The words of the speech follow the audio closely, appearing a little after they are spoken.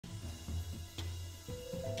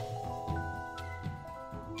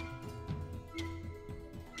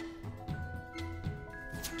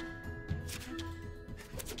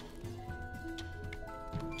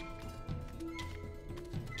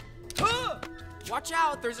Watch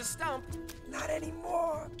out, there's a stump. Not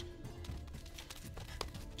anymore.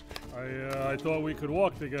 I thought we could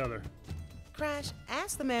walk together. Crash,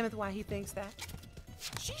 ask the mammoth why he thinks that.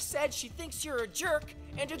 She said she thinks you're a jerk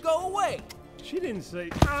and to go away. She didn't say,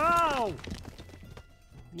 ow!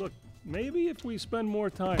 Look, maybe if we spend more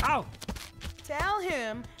time, ow! Tell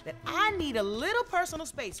him that I need a little personal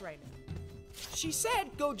space right now. She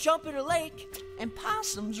said go jump in a lake. And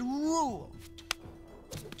possums rule.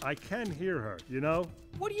 I can hear her, you know?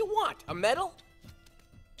 What do you want, a medal?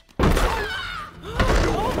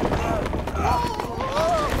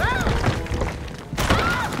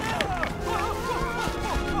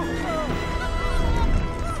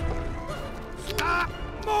 Stop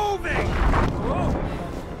moving!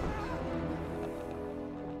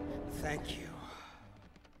 Thank you.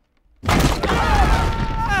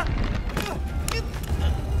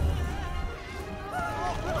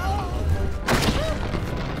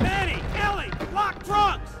 Manny, Ellie, lock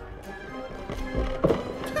trunks!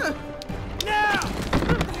 Now!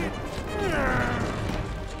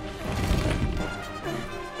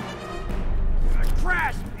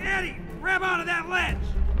 Crash! Eddie, grab onto that ledge!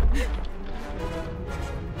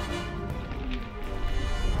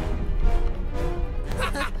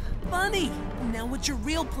 Funny. Now what's your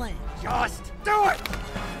real plan? Just do it!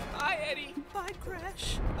 Bye, Eddie. Bye,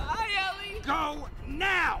 Crash. Bye, Ellie. Go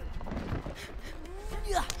now!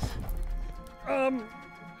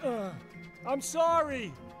 I'm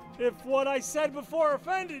sorry if what I said before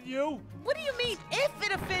offended you. What do you mean, if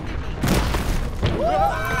it offended me?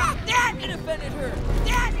 That it offended her.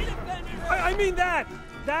 That it offended her. I mean that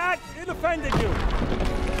it offended you.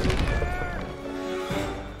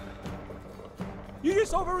 You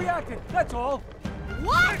just overreacted, that's all.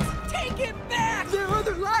 What? Take it back. There are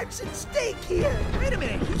other lives at stake here. Wait a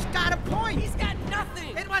minute, he's got a point. He's got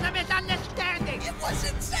nothing. It was a misunderstanding. It was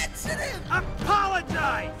insensitive.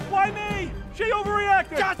 Apologize! Why me? She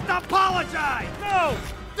overreacted. Just apologize! No.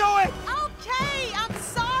 Do it! Okay, I'm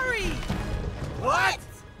sorry. What?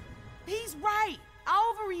 He's right.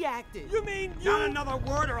 I overreacted. You mean you? Not another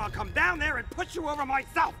word or I'll come down there and push you over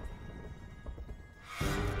myself!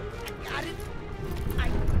 Got it. I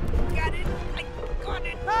got it. I got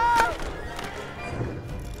it.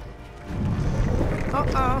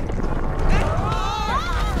 Uh-oh.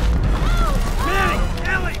 Manny!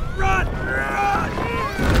 Ellie! Run! Run!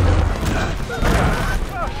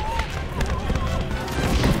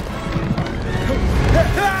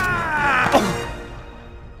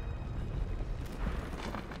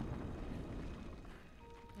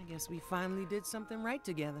 I guess we finally did something right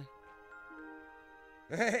together.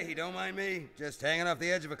 Hey, don't mind me. Just hanging off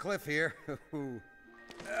the edge of a cliff here.